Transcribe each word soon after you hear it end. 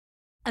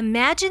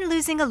Imagine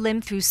losing a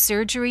limb through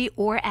surgery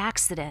or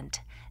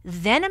accident.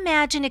 Then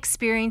imagine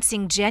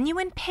experiencing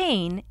genuine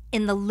pain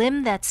in the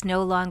limb that's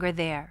no longer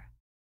there.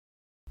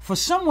 For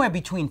somewhere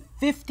between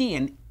 50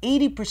 and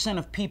 80%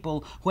 of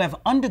people who have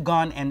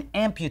undergone an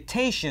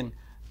amputation,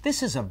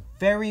 this is a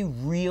very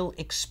real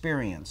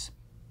experience.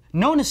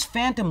 Known as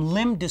phantom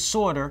limb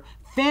disorder,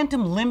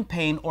 phantom limb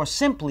pain, or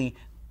simply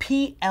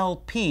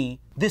PLP,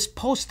 this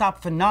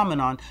post-op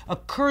phenomenon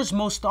occurs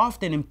most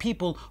often in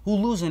people who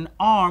lose an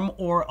arm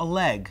or a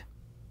leg.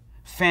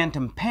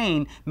 Phantom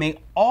pain may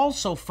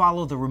also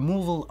follow the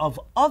removal of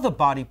other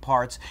body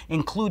parts,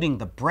 including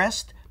the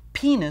breast,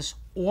 penis,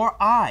 or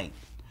eye.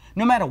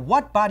 No matter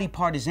what body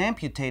part is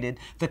amputated,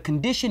 the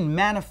condition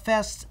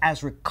manifests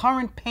as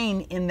recurrent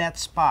pain in that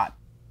spot.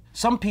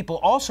 Some people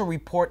also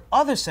report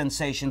other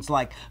sensations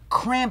like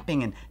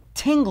cramping and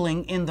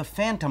tingling in the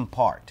phantom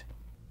part.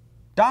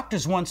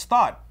 Doctors once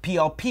thought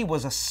PLP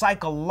was a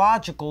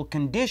psychological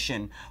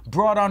condition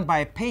brought on by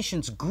a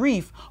patient's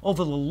grief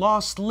over the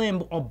lost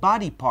limb or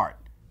body part.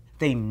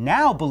 They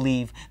now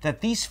believe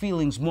that these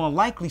feelings more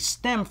likely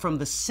stem from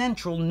the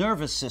central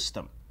nervous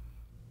system.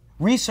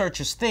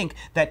 Researchers think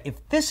that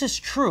if this is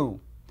true,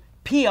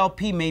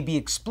 PLP may be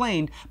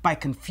explained by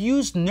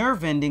confused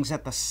nerve endings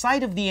at the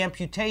site of the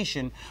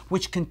amputation,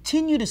 which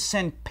continue to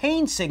send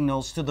pain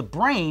signals to the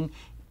brain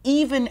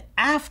even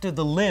after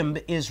the limb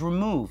is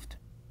removed.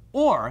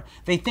 Or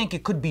they think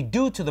it could be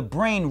due to the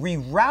brain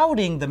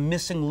rerouting the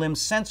missing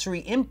limb's sensory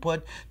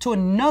input to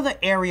another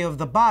area of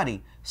the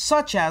body,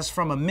 such as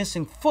from a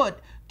missing foot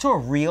to a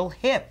real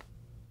hip.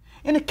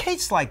 In a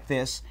case like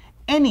this,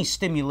 any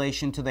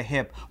stimulation to the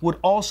hip would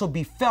also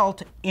be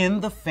felt in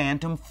the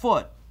phantom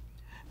foot.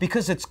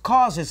 Because its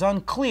cause is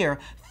unclear,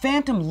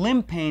 phantom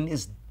limb pain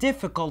is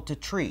difficult to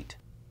treat.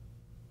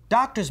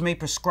 Doctors may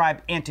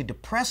prescribe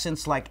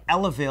antidepressants like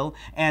Elavil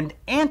and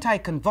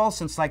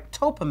anticonvulsants like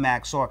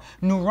Topamax or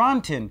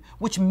Neurontin,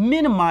 which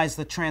minimize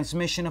the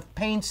transmission of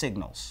pain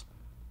signals.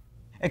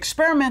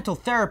 Experimental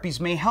therapies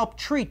may help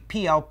treat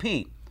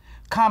PLP.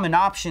 Common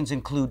options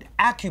include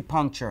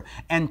acupuncture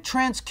and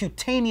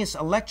transcutaneous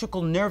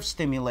electrical nerve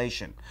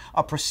stimulation,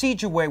 a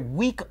procedure where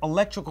weak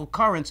electrical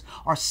currents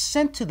are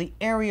sent to the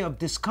area of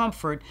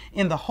discomfort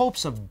in the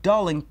hopes of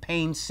dulling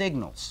pain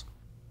signals.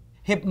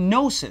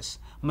 Hypnosis,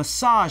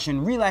 massage,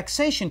 and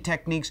relaxation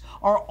techniques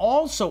are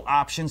also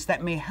options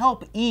that may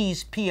help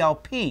ease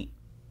PLP.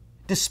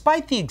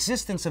 Despite the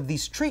existence of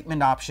these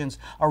treatment options,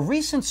 a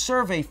recent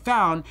survey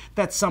found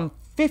that some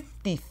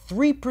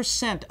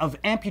 53% of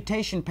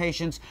amputation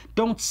patients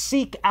don't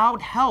seek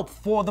out help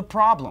for the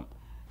problem.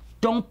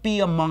 Don't be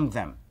among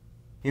them.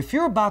 If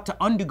you're about to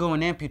undergo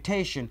an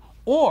amputation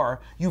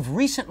or you've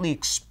recently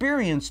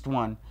experienced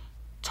one,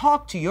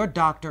 talk to your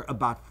doctor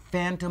about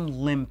phantom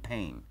limb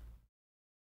pain.